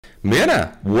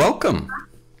Myrna, welcome.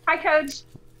 Hi, Coach.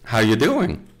 How you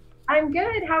doing? I'm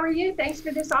good. How are you? Thanks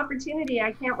for this opportunity.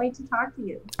 I can't wait to talk to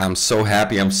you. I'm so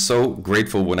happy. I'm so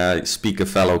grateful when I speak of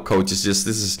fellow coaches. Just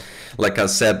this is like I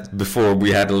said before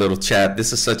we had a little chat.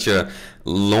 This is such a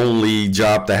lonely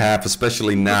job to have,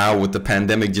 especially now with the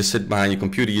pandemic. Just sit behind your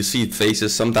computer, you see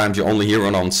faces. Sometimes you only hear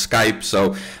it on Skype.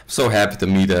 So I'm so happy to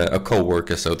meet a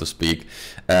coworker, so to speak.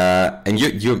 And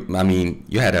I mean,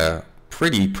 you had a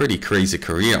pretty crazy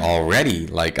career already.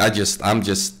 Like I'm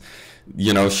just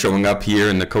showing up here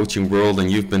in the coaching world, and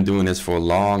you've been doing this for a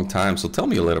long time. So tell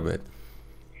me a little bit.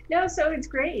 No, so it's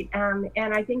great. And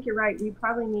I think you're right. We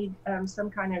probably need some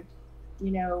kind of,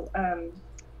 you know, um,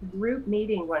 group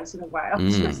meeting once in a while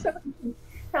just Mm, so we can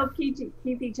help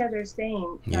keep each other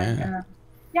sane. But yeah.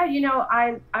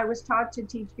 yeah, I was taught to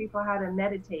teach people how to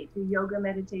meditate, do yoga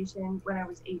meditation when I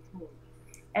was 18.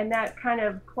 And that kind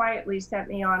of quietly set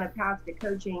me on a path to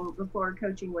coaching before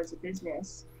coaching was a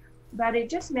business. But it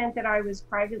just meant that I was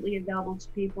privately available to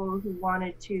people who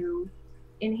wanted to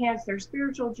enhance their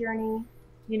spiritual journey.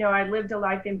 I lived a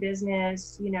life in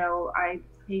business, I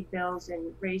paid bills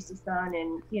and raised a son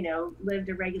and, lived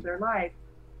a regular life.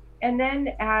 And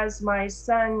then as my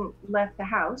son left the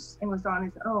house and was on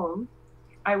his own,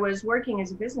 I was working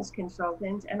as a business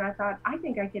consultant and I thought, I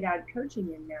think I could add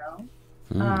coaching in now.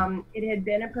 Mm. It had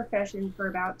been a profession for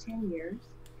about 10 years.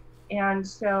 And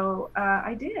so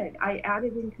I did. I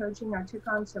added in coaching. I took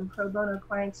on some pro bono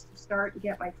clients to start and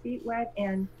get my feet wet.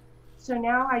 And so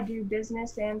now I do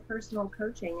business and personal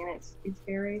coaching, and it's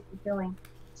very fulfilling.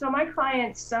 So my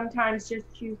clients sometimes just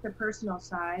choose the personal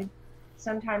side,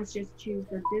 sometimes just choose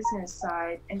the business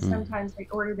side, and Mm. sometimes they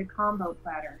order the combo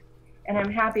platter. And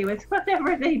I'm happy with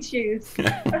whatever they choose.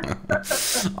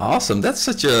 Awesome. That's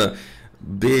such a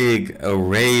big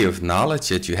array of knowledge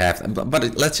that you have.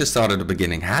 But let's just start at the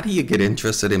beginning. How do you get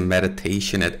interested in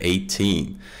meditation at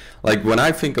 18? Like when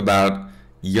I think about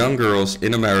young girls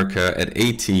in America at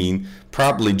 18,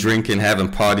 probably drinking, having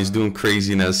parties, doing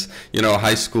craziness,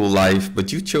 high school life,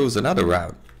 but you chose another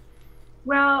route.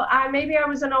 Well, maybe I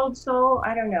was an old soul.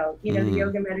 I don't know. The Mm.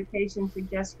 yoga meditation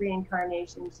suggests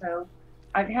reincarnation. So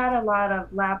I've had a lot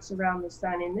of laps around the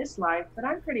sun in this life, but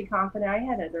I'm pretty confident I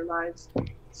had other lives.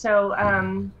 So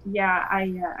yeah,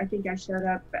 I think I showed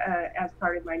up as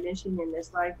part of my mission in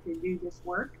this life to do this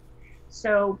work.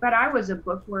 So, but I was a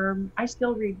bookworm. I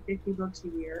still read 50 books a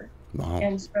year, Wow.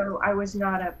 and so I was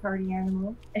not a party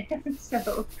animal. And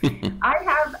so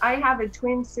I have a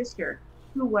twin sister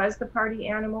who was the party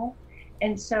animal,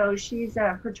 and so she's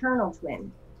a fraternal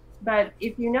twin. But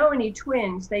if you know any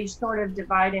twins, they sort of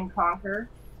divide and conquer.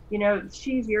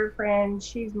 She's your friend,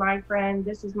 she's my friend,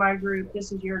 this is my group,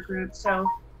 this is your group. So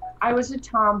I was a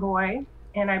tomboy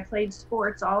and I played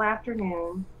sports all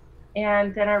afternoon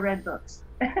and then I read books.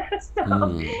 So,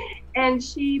 Mm. and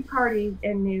she partied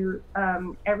and knew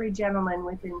every gentleman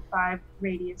within 5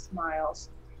 radius miles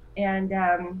and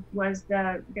was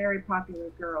the very popular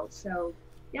girl. So,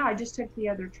 yeah, I just took the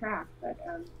other track. But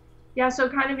yeah, so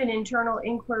kind of an internal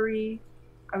inquiry.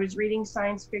 I was reading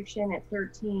science fiction at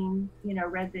 13,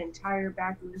 read the entire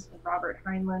back list of Robert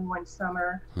Heinlein one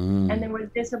summer, and then Mm. was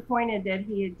disappointed that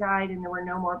he had died and there were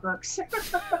no more books. So,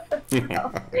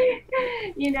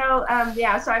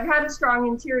 yeah, so I've had a strong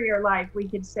interior life, we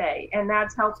could say, and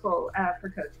that's helpful for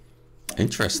coaching.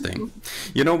 Interesting.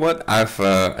 You know what? I've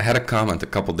had a comment a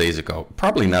couple days ago.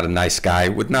 Probably not a nice guy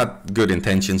with not good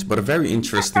intentions, but a very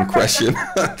interesting question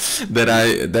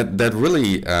that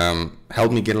really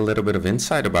helped me get a little bit of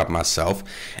insight about myself.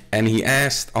 And he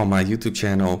asked on my YouTube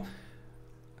channel,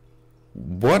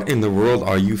 "What in the world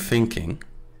are you thinking?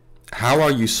 How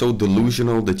are you so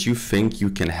delusional that you think you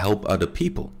can help other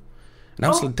people?" And I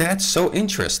was Oh, like, that's so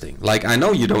interesting. Like, I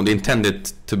know you don't intend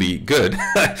it to be good,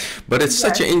 but it's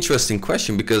such yes. an interesting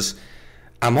question because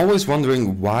I'm always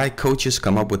wondering why coaches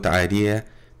come up with the idea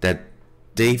that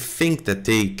they think that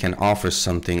they can offer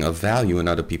something of value in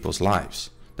other people's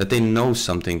lives, that they know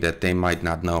something that they might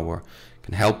not know or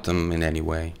can help them in any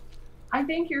way. I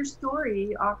think your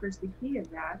story offers the key of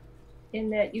that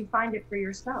in that you find it for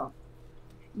yourself.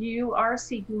 You are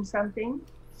seeking something,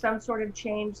 some sort of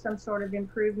change, some sort of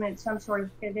improvement, some sort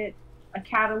of pivot. A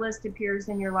catalyst appears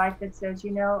in your life that says,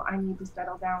 I need to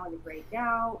settle down with a great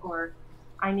gal, or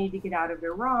I need to get out of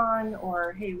Iran,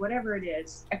 or hey, whatever it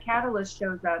is. A catalyst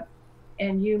shows up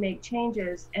and you make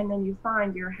changes, and then you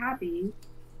find you're happy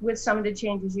with some of the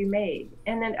changes you made.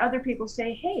 And then other people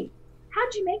say, hey,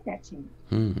 how'd you make that change?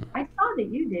 Hmm. I saw that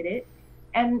you did it.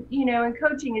 And, in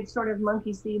coaching, it's sort of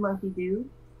monkey see, monkey do.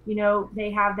 They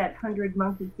have that 100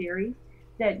 monkey theory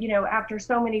that, after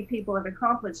so many people have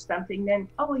accomplished something, then,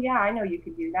 oh, yeah, I know you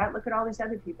could do that. Look at all these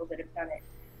other people that have done it.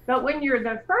 But when you're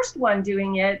the first one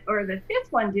doing it or the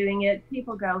fifth one doing it,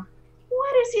 people go,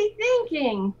 what is he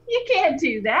thinking? You can't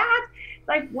do that.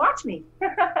 Like, watch me.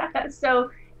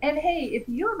 So, and hey, if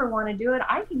you ever want to do it,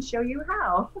 I can show you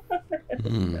how.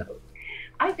 So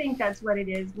I think that's what it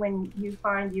is when you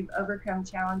find you've overcome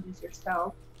challenges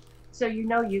yourself. So you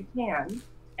know you can.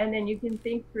 And then you can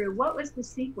think through, what was the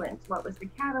sequence? What was the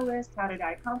catalyst? How did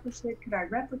I accomplish it? Could I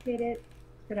replicate it?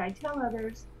 Could I tell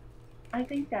others? I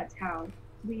think that's how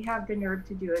we have the nerve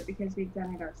to do it, because we've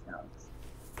done it ourselves.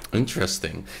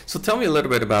 Interesting. So tell me a little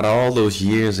bit about all those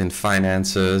years in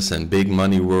finances and big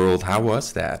money world. How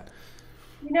was that?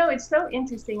 You know, it's so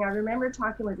interesting. I remember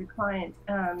talking with a client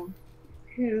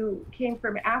who came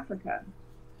from Africa.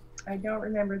 I don't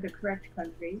remember the correct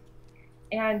country.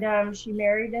 And she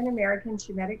married an American.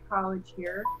 She met at college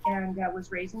here and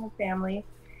was raising a family.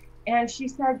 And she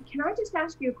said, can I just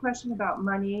ask you a question about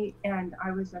money? And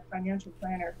I was a financial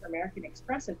planner for American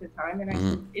Express at the time. And I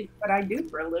said, it's what I do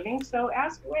for a living, so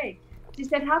ask away. She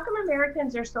said, how come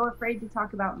Americans are so afraid to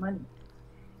talk about money?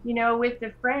 You know, with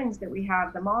the friends that we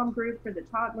have, the mom group for the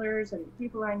toddlers and the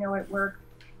people I know at work,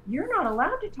 you're not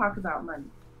allowed to talk about money.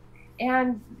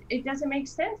 And it doesn't make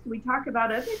sense. We talk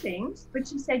about other things. But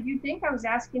she said, you think I was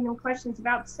asking them questions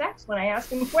about sex when I asked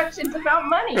them questions about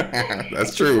money?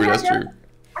 That's true. That's true.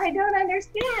 I don't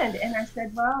understand. And I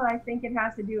said, well, I think it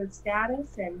has to do with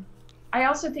status. And I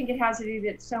also think it has to do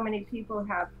that so many people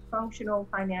have functional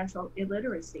financial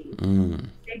illiteracy.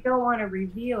 They don't want to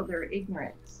reveal their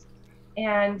ignorance.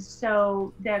 And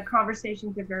so the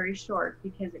conversations are very short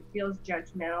because it feels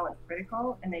judgmental and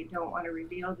critical, and they don't want to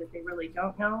reveal that they really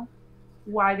don't know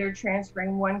why they're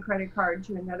transferring one credit card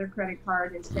to another credit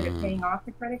card instead of paying off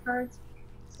the credit cards.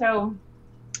 So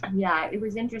yeah, it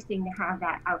was interesting to have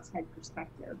that outside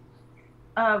perspective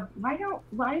of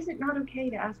why is it not okay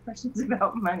to ask questions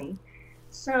about money?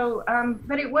 So,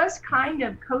 but it was kind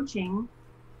of coaching.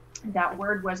 That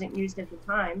word wasn't used at the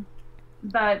time,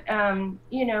 but,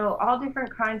 you know, all different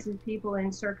kinds of people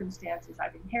in circumstances.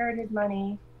 I've inherited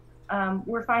money.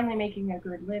 We're finally making a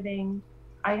good living.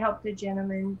 I helped a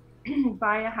gentleman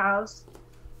buy a house.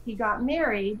 He got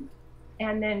married.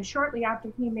 And then shortly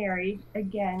after he married,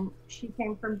 again, she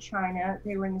came from China.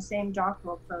 They were in the same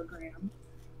doctoral program.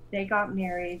 They got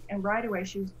married, and right away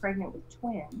she was pregnant with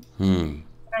twins.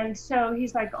 And so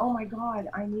he's like, oh my God,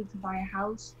 I need to buy a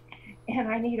house, and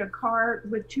I need a car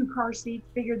with 2 car seats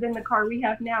bigger than the car we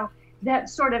have now. That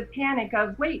sort of panic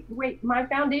of, wait, my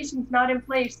foundation's not in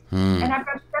place, and I've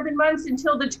got 7 months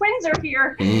until the twins are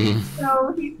here.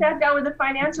 So he sat down with a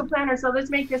financial planner, so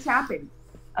let's make this happen.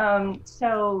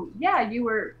 So yeah,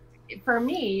 for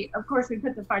me, of course, we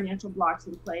put the financial blocks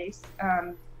in place,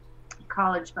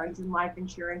 college funds and life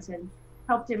insurance, and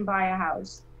helped him buy a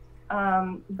house.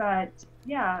 But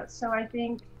yeah, so I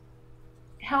think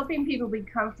helping people be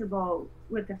comfortable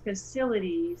with the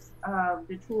facilities of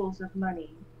the tools of money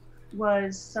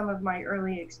was some of my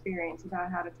early experience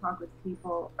about how to talk with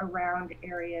people around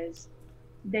areas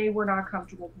they were not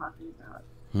comfortable talking about.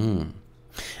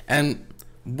 And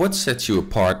what sets you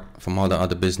apart from all the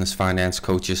other business finance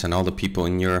coaches and all the people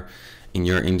in your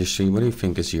industry? What do you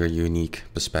think is your unique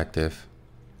perspective?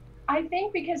 I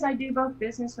think because I do both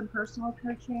business and personal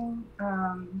coaching,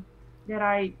 that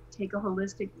I take a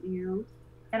holistic view,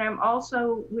 and I'm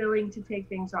also willing to take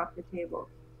things off the table.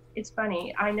 It's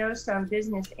funny, I know some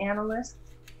business analysts,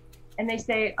 and they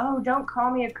say, oh, don't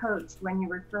call me a coach when you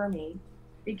refer me,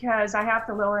 because I have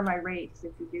to lower my rates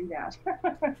if you do that.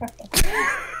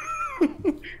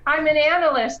 I'm an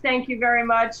analyst, thank you very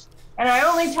much. And I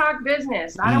only talk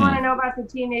business. I don't want to know about the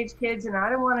teenage kids, and I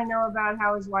don't want to know about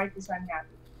how his wife is unhappy.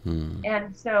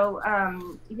 And so,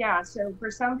 yeah, so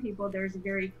for some people, there's a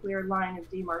very clear line of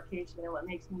demarcation. And what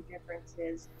makes me different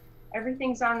is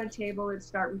everything's on the table. Let's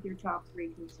start with your top 3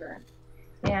 concerns.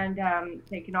 And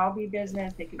they can all be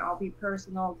business. They can all be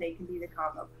personal. They can be the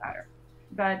combo platter.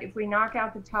 But if we knock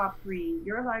out the top 3,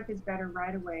 your life is better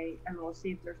right away, and we'll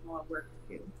see if there's more work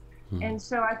to do. And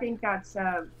so I think that's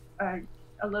a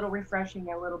little refreshing,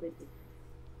 a little bit different.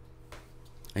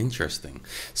 Interesting.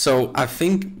 So I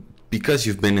think because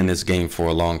you've been in this game for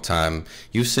a long time,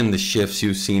 you've seen the shifts,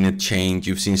 you've seen it change,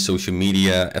 you've seen social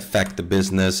media affect the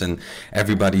business and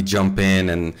everybody jump in,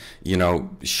 and, you know,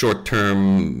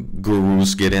 short-term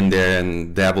gurus get in there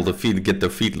and dabble the feet, get their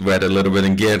feet wet a little bit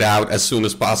and get out as soon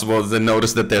as possible as they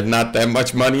notice that there's not that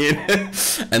much money in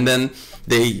it. And then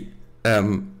they,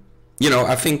 you know,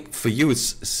 I think for you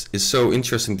it's so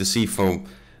interesting to see from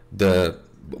the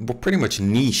pretty much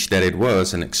niche that it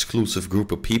was, an exclusive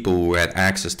group of people who had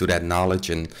access to that knowledge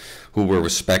and who were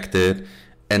respected.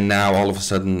 and now all of a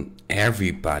sudden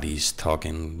everybody's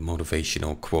talking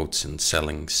motivational quotes and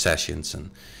selling sessions. And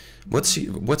what's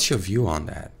your view on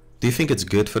that? Do you think it's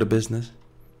good for the business?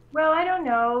 Well, I don't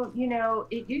know.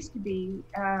 It used to be,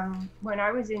 when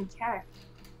I was in tech,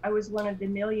 I was one of the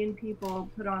million people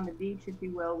put on the beach, if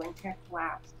you will, when tech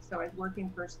collapsed. So I was working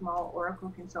for a small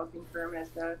Oracle consulting firm as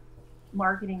the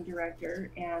marketing director.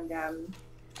 And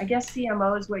I guess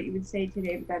CMO is what you would say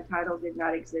today, but that title did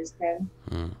not exist then.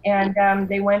 And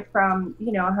they went from,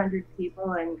 100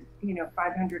 people and,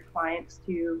 500 clients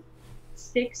to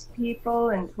 6 people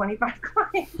and 25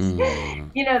 clients.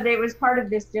 They was part of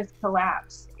this just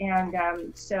collapse. And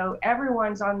so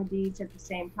everyone's on the beach at the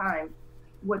same time.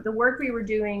 What the work we were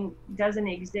doing doesn't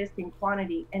exist in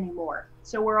quantity anymore.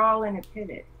 So we're all in a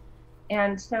pivot.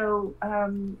 And so,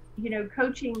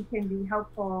 coaching can be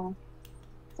helpful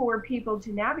for people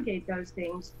to navigate those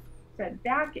things. But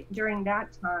back during that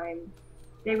time,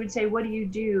 they would say, what do you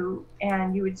do?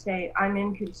 And you would say, I'm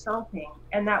in consulting.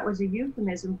 And that was a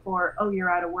euphemism for, oh, you're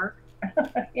out of work.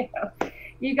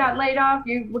 You got laid off,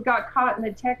 you got caught in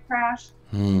the tech crash,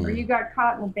 or you got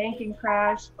caught in the banking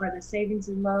crash, or the savings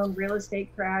and loan real estate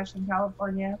crash in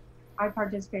California. I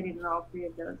participated in all 3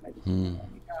 of those.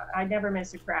 I never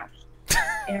miss a crash.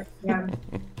 And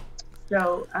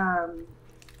so,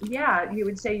 you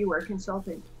would say you were a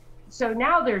consultant. So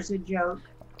now there's a joke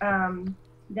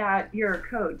that you're a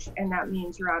coach, and that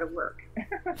means you're out of work,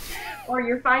 or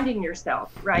you're finding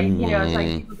yourself, right? It's like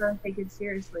people don't take it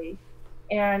seriously.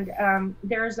 And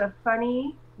there's a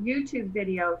funny YouTube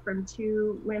video from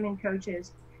 2 women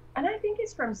coaches, and I think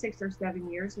it's from 6 or 7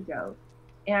 years ago.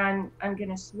 And I'm going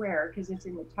to swear because it's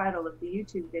in the title of the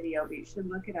YouTube video, but you should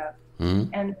look it up.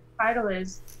 And the title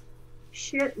is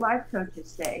Shit Life Coaches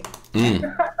Say. All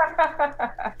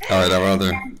right, I'd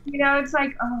rather. And, it's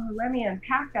like, oh, let me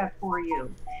unpack that for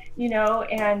you.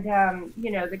 And,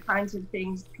 the kinds of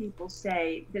things people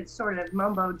say that sort of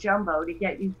mumbo jumbo to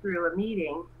get you through a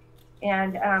meeting.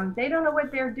 And they don't know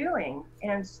what they're doing.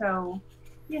 And so,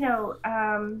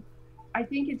 I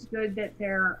think it's good that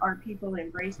there are people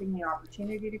embracing the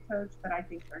opportunity to coach, but I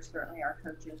think there certainly are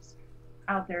coaches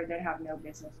out there that have no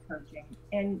business coaching.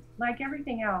 And like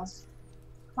everything else,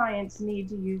 clients need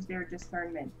to use their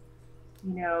discernment.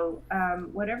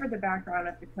 Whatever the background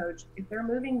of the coach, if they're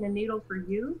moving the needle for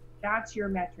you, that's your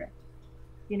metric.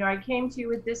 I came to you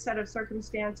with this set of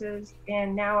circumstances,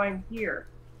 and now I'm here.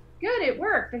 Good, it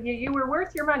worked. You were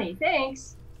worth your money.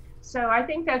 Thanks. So I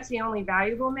think that's the only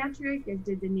valuable metric is,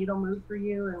 did the needle move for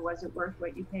you, and was it worth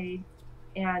what you paid?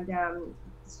 And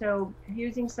so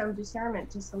using some discernment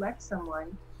to select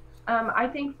someone. I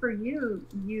think for you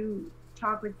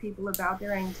talk with people about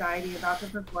their anxiety, about their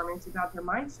performance, about their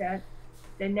mindset.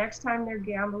 The next time they're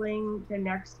gambling, the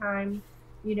next time,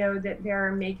 that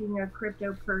they're making a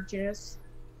crypto purchase,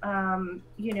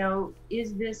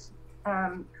 is this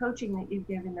coaching that you've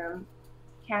given them,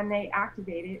 can they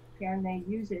activate it? Can they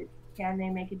use it? Can they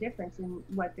make a difference in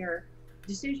what their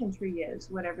decision tree is,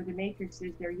 whatever the matrix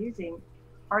is they're using?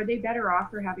 Are they better off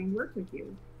for having worked with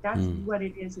you? That's what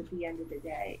it is at the end of the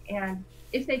day. And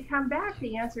if they come back,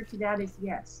 the answer to that is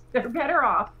yes. They're better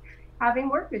off having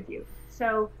worked with you.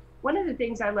 So one of the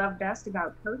things I love best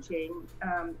about coaching,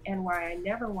 and why I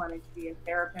never wanted to be a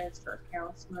therapist or a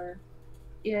counselor,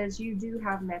 is you do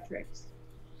have metrics.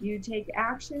 You take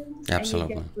actions.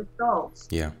 Absolutely. And you get results.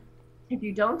 Yeah. If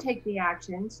you don't take the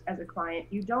actions as a client,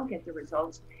 you don't get the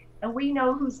results. And we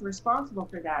know who's responsible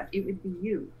for that. It would be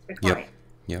you, the client.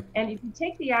 Yep. And if you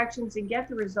take the actions and get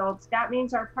the results, that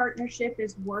means our partnership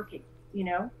is working,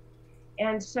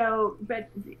 And so, but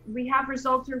we have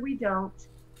results or we don't.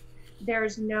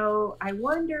 There's no, I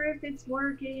wonder if it's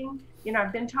working.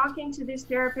 I've been talking to this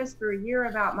therapist for a year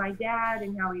about my dad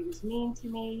and how he was mean to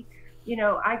me.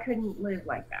 I couldn't live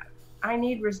like that. I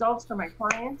need results for my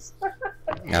clients.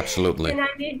 Absolutely. And I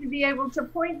need to be able to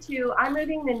point to, I'm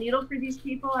moving the needle for these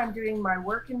people. I'm doing my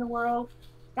work in the world.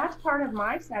 That's part of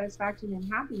my satisfaction and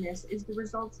happiness is the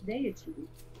results they achieve.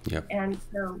 Yep. And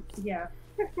so, yeah.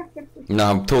 No,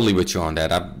 I'm totally with you on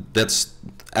that. That's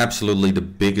absolutely the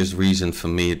biggest reason for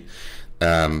me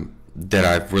that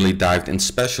I've really dived in,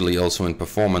 especially also in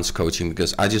performance coaching,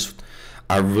 because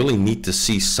I really need to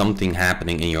see something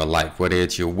happening in your life, whether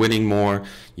it's you're winning more,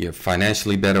 you're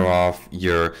financially better off,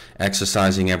 you're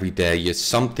exercising every day,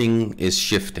 something is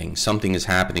shifting, something is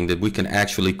happening that we can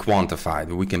actually quantify,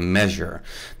 that we can measure.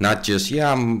 Not just,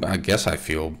 yeah, I guess I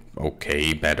feel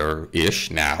okay,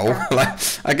 better-ish now. Like,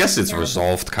 I guess it's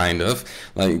resolved, kind of.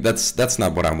 Like, that's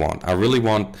not what I want. I really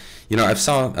want,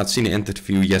 I've seen an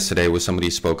interview yesterday where somebody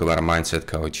spoke about a mindset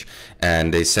coach,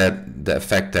 and they said the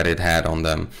effect that it had on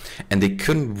them, and they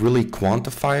couldn't really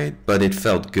quantify it, but it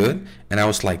felt good. And I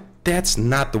was like, that's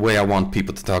not the way I want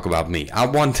people to talk about me. I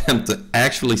want them to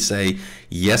actually say,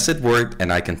 yes, it worked,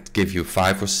 and I can give you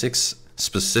 5 or 6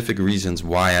 specific reasons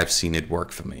why I've seen it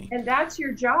work for me. And that's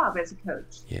your job as a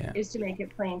coach, is to make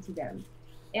it plain to them.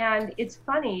 And it's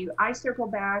funny, I circle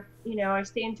back, I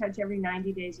stay in touch every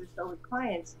 90 days or so with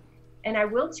clients. And I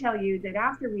will tell you that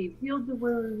after we've healed the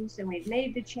wounds and we've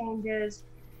made the changes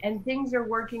and things are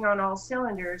working on all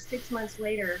cylinders, 6 months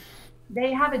later,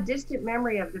 they have a distant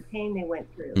memory of the pain they went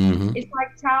through. Mm-hmm. It's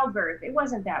like childbirth. It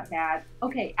wasn't that bad.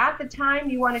 Okay, at the time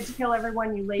you wanted to kill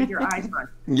everyone you laid your eyes on.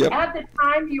 Yep. At the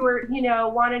time you were,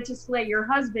 wanted to slay your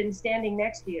husband standing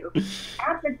next to you.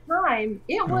 At the time,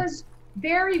 it was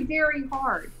very, very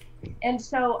hard. And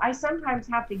so I sometimes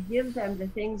have to give them the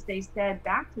things they said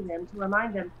back to them to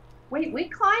remind them, wait, we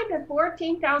climbed a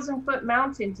 14,000 foot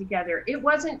mountain together. It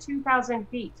wasn't 2,000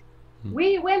 feet.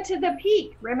 We went to the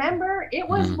peak, remember? It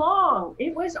was long,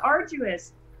 it was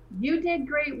arduous. You did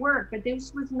great work, but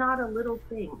this was not a little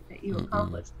thing that you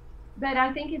accomplished. But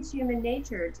I think it's human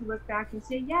nature to look back and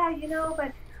say, yeah,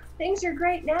 but things are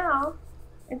great now.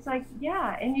 It's like,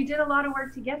 yeah, and you did a lot of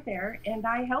work to get there, and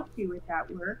I helped you with that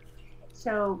work.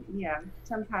 So yeah,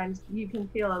 sometimes you can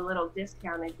feel a little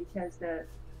discounted because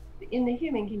in the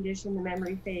human condition, the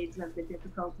memory fades of the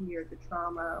difficulty or the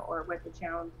trauma or what the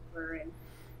challenges were, and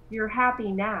you're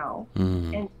happy now.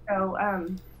 And so,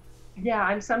 yeah,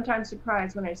 I'm sometimes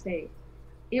surprised when I say,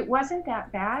 it wasn't that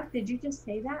bad. Did you just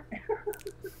say that?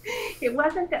 It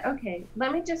wasn't that, okay,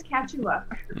 let me just catch you up.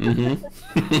 You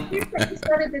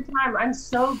said at the time, I'm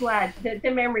so glad that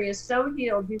the memory is so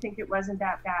healed, you think it wasn't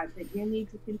that bad, that you need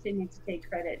to continue to take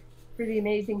credit for the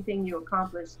amazing thing you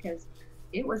accomplished, because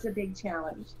it was a big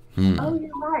challenge. Oh,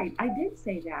 you're right. I did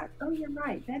say that. Oh, you're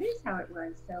right. That is how it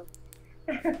was. So.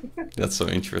 That's so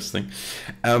interesting.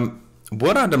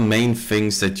 What are the main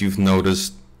things that you've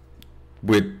noticed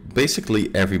with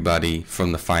basically everybody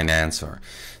from the finance or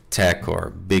tech or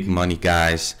big money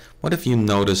guys? What have you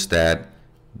noticed that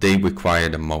they require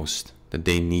the most, that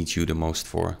they need you the most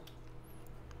for?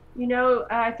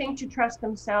 I think to trust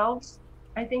themselves.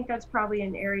 I think that's probably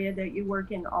an area that you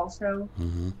work in also.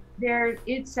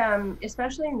 It's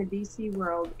especially in the VC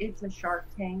world, it's a shark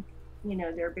tank.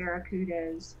 They're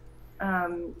barracudas.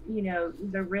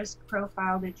 The risk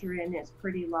profile that you're in is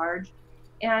pretty large.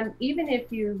 And even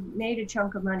if you made a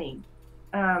chunk of money,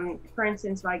 for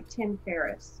instance, like Tim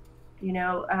Ferriss,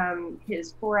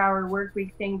 his 4-hour work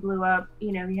week thing blew up.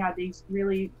 He had these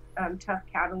really tough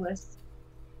catalysts,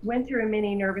 went through a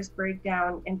mini nervous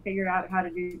breakdown and figured out how to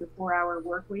do the 4-hour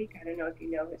work week. I don't know if you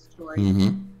know his story.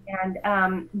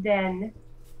 And then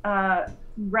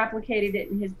replicated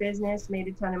it in his business, made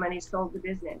a ton of money, sold the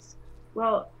business.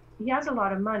 Well, he has a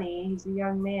lot of money. He's a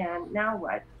young man. Now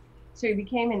what? So he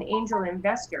became an angel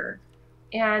investor.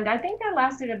 And I think that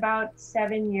lasted about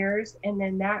 7 years, and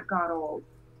then that got old.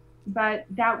 But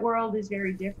that world is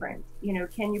very different.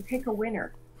 Can you pick a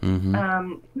winner?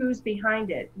 Who's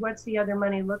behind it? What's the other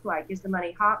money look like? Is the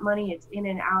money hot money? It's in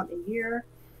and out in a year?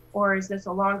 Or is this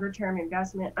a longer term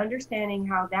investment? Understanding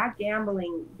how that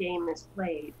gambling game is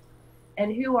played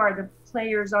and who are the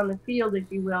players on the field, if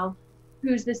you will.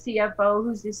 Who's the CFO?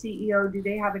 Who's the CEO? Do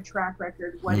they have a track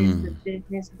record? What is the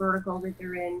business vertical that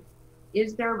they're in?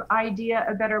 Is their idea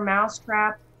a better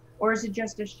mousetrap, or is it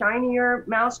just a shinier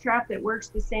mousetrap that works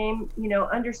the same?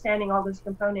 Understanding all those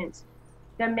components.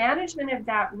 The management of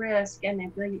that risk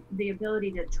and the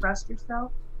ability to trust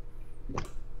yourself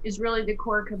is really the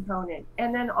core component.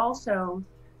 And then also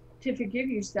to forgive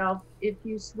yourself if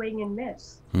you swing and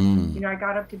miss. I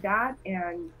got up to bat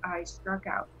and I struck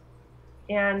out.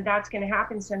 And that's going to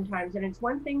happen sometimes. And it's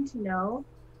one thing to know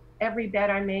every bet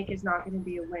I make is not going to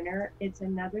be a winner. It's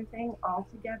another thing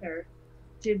altogether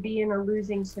to be in a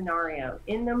losing scenario.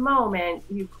 In the moment,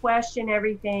 you question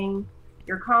everything,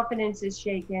 your confidence is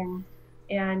shaken,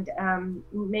 and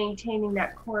maintaining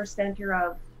that core center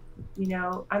of,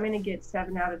 I'm going to get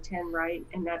 7 out of 10 right,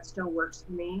 and that still works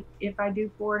for me. If I do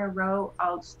 4 in a row,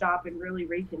 I'll stop and really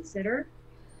reconsider.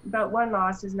 But one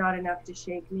loss is not enough to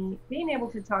shake me. Being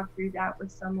able to talk through that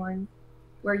with someone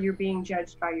where you're being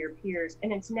judged by your peers.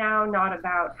 And it's now not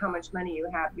about how much money you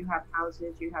have. You have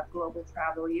houses, you have global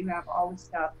travel, you have all the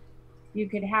stuff. you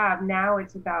could have. Now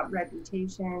it's about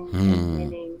reputation and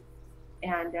winning,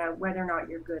 and whether or not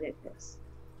you're good at this.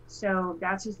 So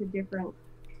that's just a different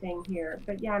thing here.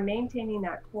 But yeah, maintaining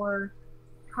that core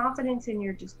confidence in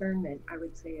your discernment, I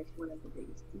would say, is one of the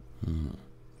biggest pieces.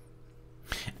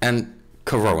 And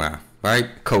Corona,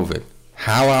 right? COVID.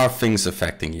 How are things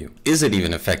affecting you? Is it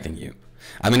even affecting you?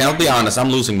 I mean, I'll be honest, I'm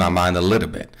losing my mind a little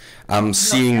bit. I'm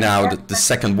seeing now the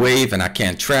second wave, and I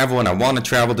can't travel, and I want to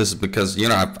travel. This is because, you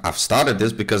know, I've started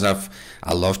this because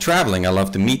I love traveling. I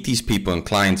love to meet these people and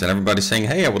clients, and everybody's saying,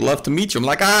 hey, I would love to meet you. I'm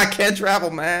like, I can't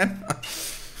travel, man.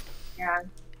 Yeah.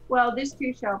 Well, this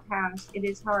too shall pass. It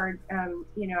is hard.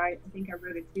 You know, I think I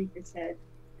wrote a tweet that said,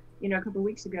 you know, a couple of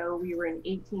weeks ago, we were in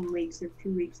 18 weeks of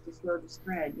 2 weeks to slow the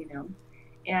spread, you know.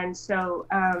 And so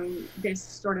this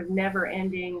sort of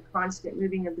never-ending, constant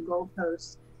moving of the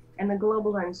goalposts and the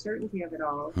global uncertainty of it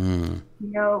all. You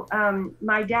know,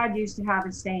 my dad used to have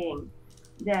a saying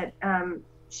that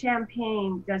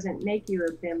champagne doesn't make you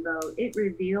a bimbo, it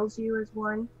reveals you as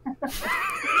one.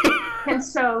 And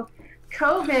so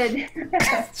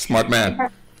COVID Smart man.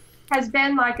 has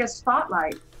been like a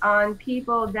spotlight on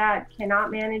people that cannot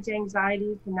manage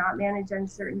anxiety, cannot manage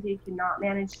uncertainty, cannot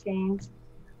manage change.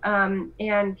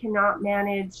 And cannot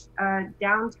manage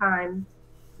downtime,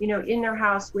 you know, in their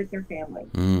house with their family.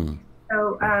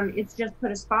 So it's just put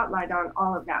a spotlight on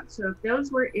all of that. So if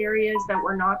those were areas that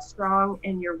were not strong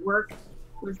and your work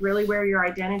was really where your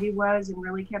identity was and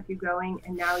really kept you going,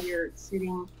 and now you're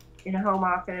sitting in a home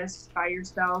office by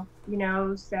yourself, you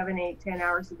know, 7, 8, 10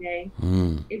 hours a day,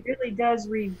 it really does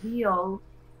reveal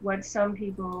what some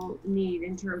people need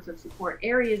in terms of support,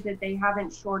 areas that they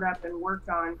haven't shored up and worked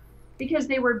on because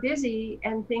they were busy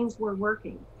and things were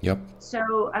working. Yep.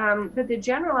 So, but the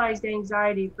generalized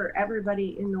anxiety for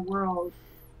everybody in the world,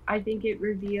 I think it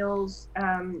reveals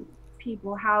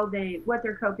people what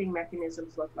their coping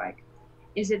mechanisms look like.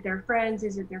 Is it their friends?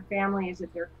 Is it their family? Is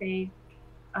it their faith?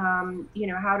 You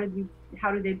know, how do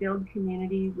they build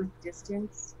community with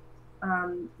distance?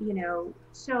 You know,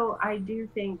 so I do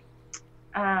think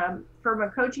from a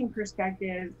coaching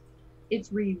perspective,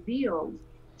 it's revealed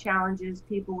challenges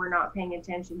people were not paying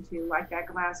attention to, like that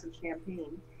glass of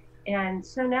champagne. And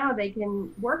so now they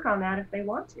can work on that if they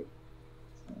want to.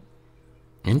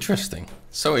 Interesting.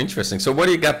 So interesting. So what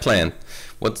do you got planned?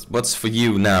 What's for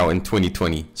you now in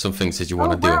 2020? Some things that you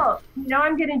want to do? Well, you know,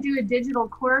 I'm going to do a digital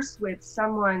course with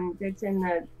someone that's in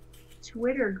the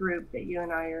Twitter group that you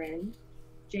and I are in,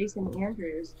 Jason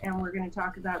Andrews, and we're going to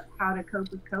talk about how to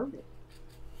cope with COVID.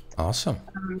 Awesome.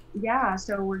 Yeah,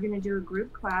 so we're going to do a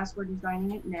group class. We're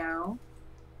designing it now.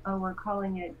 We're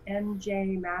calling it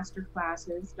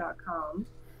mjmasterclasses.com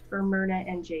for Myrna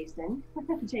and Jason,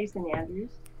 Jason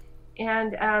Andrews.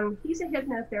 And he's a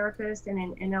hypnotherapist and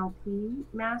an NLP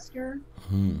master.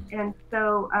 And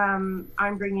so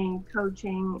I'm bringing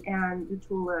coaching and the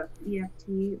tool of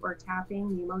EFT or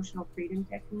tapping, the emotional freedom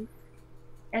technique.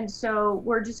 And so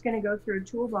we're just going to go through a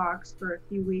toolbox for a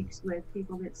few weeks with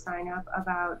people that sign up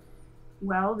about,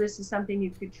 well, this is something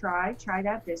you could try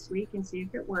that this week and see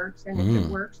if it works. And if it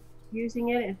works, using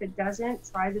it. If it doesn't,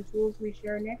 try the tools we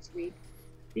share next week.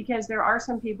 Because there are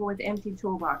some people with empty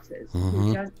toolboxes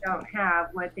who just don't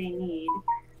have what they need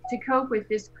to cope with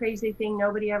this crazy thing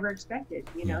nobody ever expected,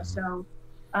 you know. So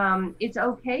it's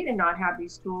okay to not have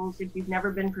these tools if you've never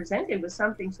been presented with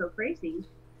something so crazy,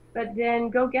 but then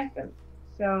go get them.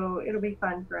 So it'll be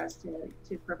fun for us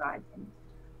to provide them.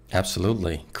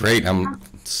 Absolutely. Great. I'm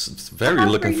very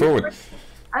looking forward.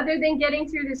 Other than getting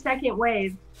through the second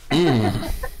wave.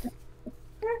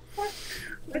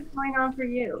 What's going on for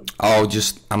you? Oh,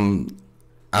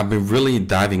 I've been really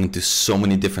diving into so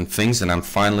many different things, and I'm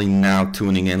finally now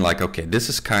tuning in like, okay, this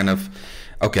is kind of,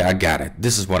 okay, I got it.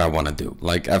 This is what I want to do.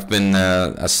 Like I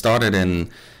started in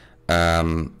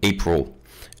April,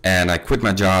 and I quit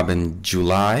my job in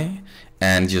July.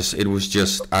 And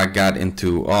I got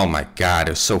into, oh my God,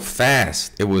 it was so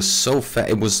fast. It was so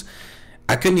fast.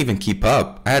 I couldn't even keep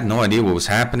up. I had no idea what was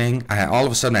happening. All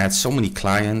of a sudden I had so many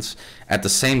clients. At the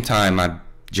same time, my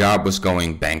job was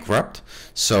going bankrupt.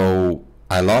 So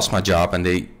I lost my job, and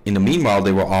in the meanwhile,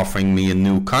 they were offering me a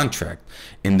new contract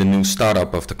in the new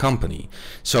startup of the company.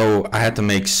 So I had to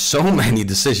make so many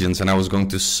decisions, and I was going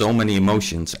through so many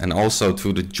emotions, and also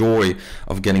through the joy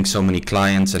of getting so many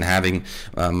clients and having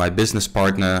my business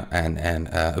partner and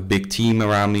a big team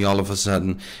around me all of a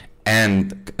sudden.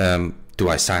 And do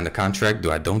I sign the contract?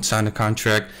 Do I don't sign the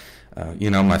contract?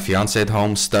 My fiance at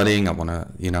home studying. I want to,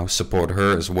 support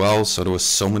her as well. So there was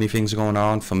so many things going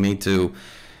on for me to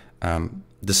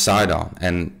decide on.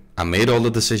 And I made all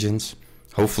the decisions.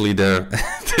 Hopefully they're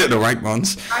they're the right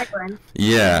ones. Island.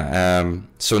 Yeah.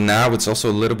 So now it's also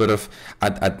a little bit of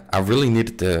I really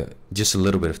needed just a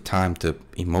little bit of time to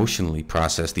emotionally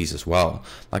process these as well.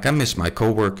 Like I miss my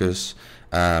coworkers.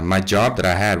 My job that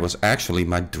I had was actually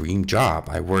my dream job.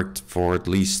 I worked for at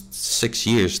least 6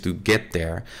 years to get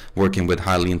there, working with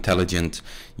highly intelligent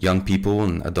young people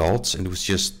and adults, and it was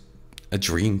just a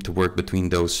dream to work between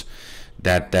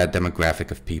that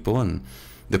demographic of people. And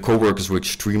the coworkers were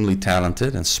extremely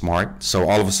talented and smart. So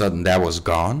all of a sudden that was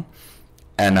gone.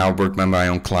 And now I work with my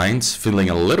own clients, feeling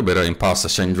a little bit of imposter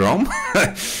syndrome.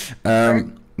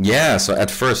 Yeah, so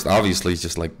at first, obviously, it's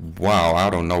just like, wow,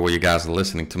 I don't know where you guys are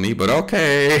listening to me, but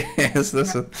okay. Is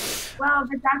this Well,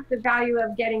 but that's the value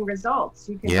of getting results.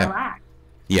 You can relax.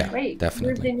 Yeah, Wait, definitely.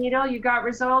 here's the needle, you got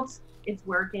results, it's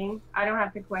working. I don't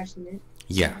have to question it.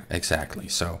 Yeah, exactly.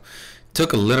 So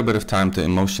took a little bit of time to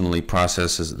emotionally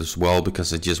process it as well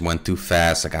because it just went too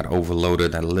fast. I got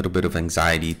overloaded, had a little bit of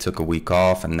anxiety, took a week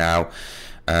off, and now,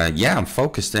 I'm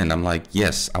focused in. I'm like,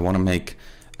 yes, I want to make,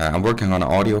 I'm working on an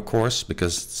audio course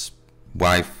because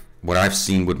what I've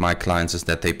seen with my clients is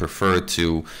that they prefer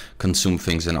to consume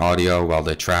things in audio while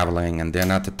they're traveling, and they're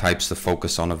not the types to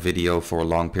focus on a video for a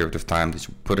long period of time. They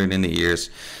just put it in the ears,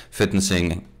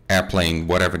 fitnessing, airplane,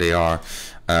 whatever they are.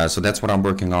 So that's what I'm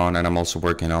working on, and I'm also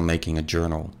working on making a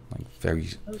journal, like very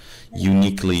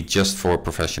uniquely just for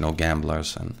professional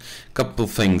gamblers, and a couple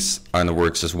of things are in the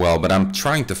works as well. But I'm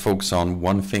trying to focus on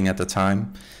one thing at a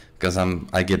time because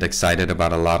I get excited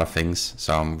about a lot of things.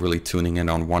 So I'm really tuning in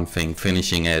on one thing,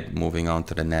 finishing it, moving on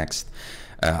to the next.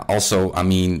 Also, I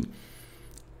mean,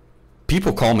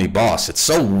 people call me boss. It's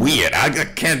so weird. I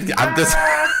can't. I'm just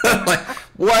like,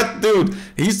 what, dude?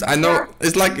 I know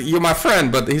it's like you're my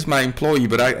friend, but he's my employee.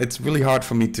 But it's really hard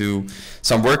for me to.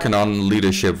 So I'm working on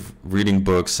leadership, reading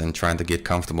books, and trying to get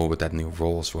comfortable with that new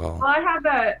role as well. Well,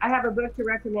 I have a book to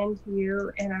recommend to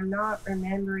you, and I'm not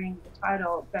remembering the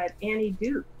title, but Annie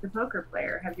Duke, the poker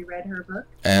player. Have you read her book?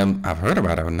 I've heard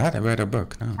about her, but not read her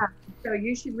book. No. Yeah. So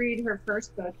you should read her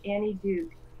first book, Annie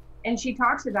Duke. And she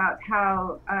talks about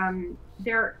how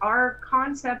there are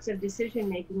concepts of decision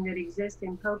making that exist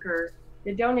in poker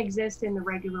that don't exist in the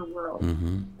regular world.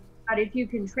 Mm-hmm. But if you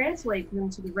can translate them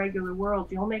to the regular world,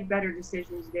 you'll make better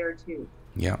decisions there too.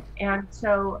 Yeah. And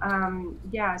so,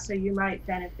 so you might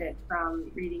benefit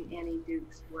from reading Annie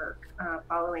Duke's work,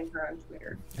 following her on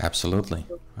Twitter. Absolutely.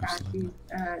 So, Absolutely.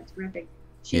 she's terrific.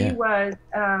 She was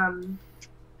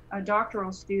a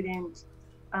doctoral student.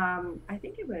 I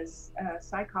think it was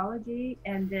psychology,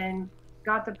 and then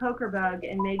got the poker bug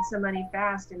and made some money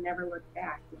fast and never looked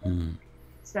back. Mm.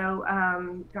 So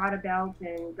got a belt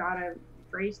and got a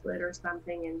bracelet or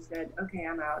something and said, okay,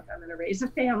 I'm out. I'm going to raise a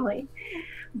family.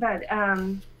 But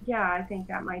I think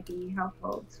that might be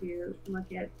helpful to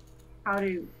look at how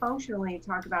to functionally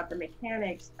talk about the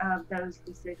mechanics of those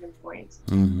decision points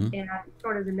and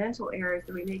sort of the mental errors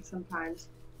that we make sometimes.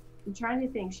 I'm trying to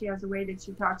think. She has a way that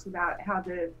she talks about how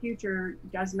the future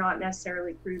does not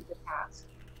necessarily prove the past,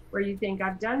 where you think,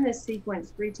 I've done this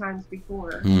sequence 3 times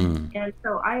before. And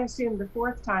so I assume the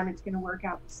 4th time it's going to work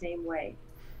out the same way.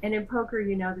 And in poker,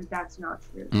 you know that that's not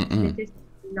true. It's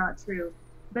not true.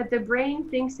 But the brain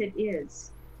thinks it is.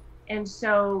 And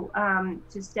so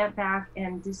to step back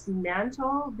and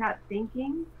dismantle that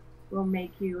thinking will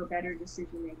make you a better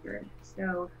decision maker.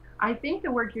 So I think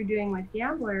the work you're doing with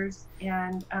gamblers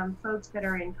and folks that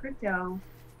are in crypto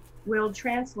will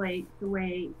translate the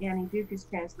way Annie Duke is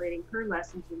translating her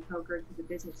lessons in poker to the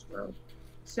business world.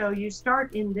 So you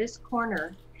start in this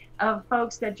corner of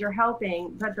folks that you're helping,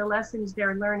 but the lessons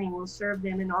they're learning will serve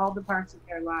them in all the parts of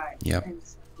their lives. Yep.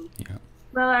 So,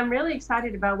 well, I'm really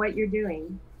excited about what you're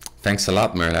doing. Thanks a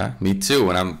lot, Myrna. Me too.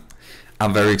 And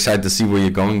I'm very excited to see where you're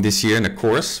going this year in the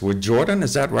course with Jordan.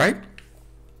 Is that right?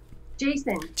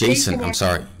 Jason, I'm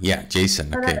sorry. Yeah,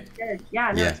 Jason. Okay. That's good.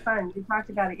 Yeah, no, it's fun. We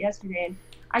talked about it yesterday. And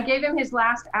I gave him his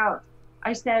last out.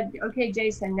 I said, okay,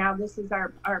 Jason, now this is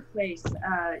our place.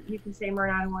 You can say,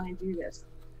 Myrna, I don't want to do this.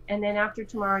 And then after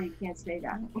tomorrow, you can't say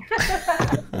that.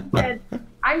 He said,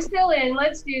 I'm still in.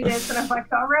 Let's do this. And I'm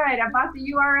like, all right, I bought the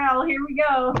URL. Here we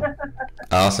go.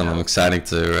 Awesome. I'm excited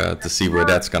to see where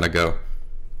that's going to go.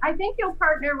 I think you'll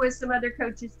partner with some other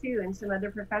coaches, too, and some other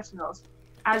professionals.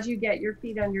 As you get your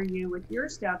feet under you with your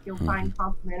stuff, you'll find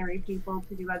complementary people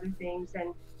to do other things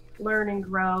and learn and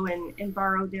grow and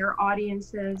borrow their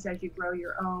audiences as you grow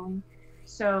your own.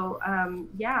 So,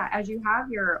 as you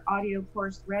have your audio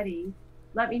course ready,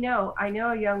 let me know. I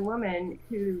know a young woman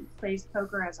who plays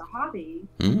poker as a hobby.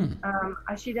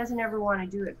 She doesn't ever want to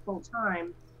do it full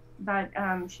time, but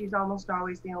she's almost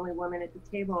always the only woman at the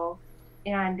table.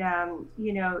 And,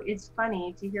 you know, it's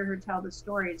funny to hear her tell the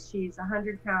stories. She's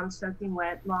 100 pounds soaking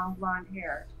wet, long blonde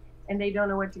hair, and they don't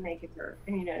know what to make of her.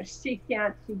 And, you know, she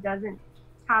doesn't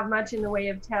have much in the way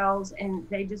of tells, and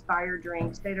they just buy her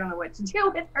drinks. They don't know what to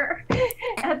do with her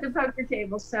at the poker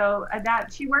table. So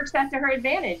that she works that to her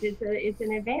advantage. It's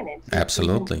an advantage.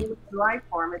 Absolutely. It's a life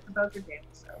form at the poker table.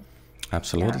 So.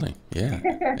 Absolutely. Yeah.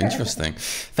 Interesting.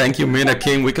 Thank you, Myrna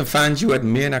King. We can find you at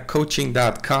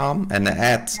myrnacoaching.com and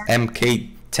at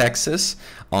MK Texas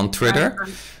on Twitter.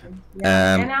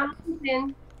 And on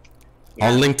LinkedIn.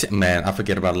 On LinkedIn, man, I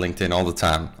forget about LinkedIn all the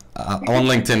time. On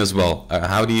LinkedIn as well.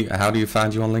 How do you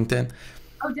find you on LinkedIn?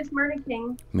 Oh, just Myrna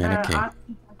King. Myrna King.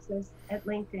 Austin, Texas at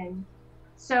LinkedIn.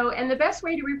 So, and the best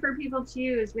way to refer people to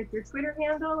you is with your Twitter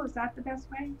handle. Is that the best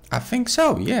way? I think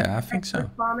so. Yeah, I think so.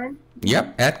 Coach Bauman?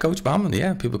 Yep, at Coach Bauman.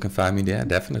 Yeah, people can find me there,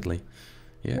 definitely.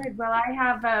 Yeah. Good. Well, I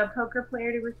have a poker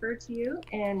player to refer to you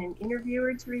and an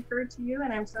interviewer to refer to you,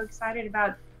 and I'm so excited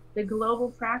about the global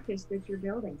practice that you're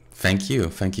building. Thank you.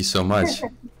 Thank you so much.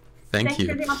 Thank you.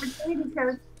 Thanks for the opportunity,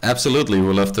 Coach. Absolutely.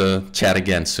 We'll love to chat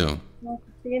again soon. Well,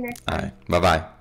 see you next time. All right. Bye-bye.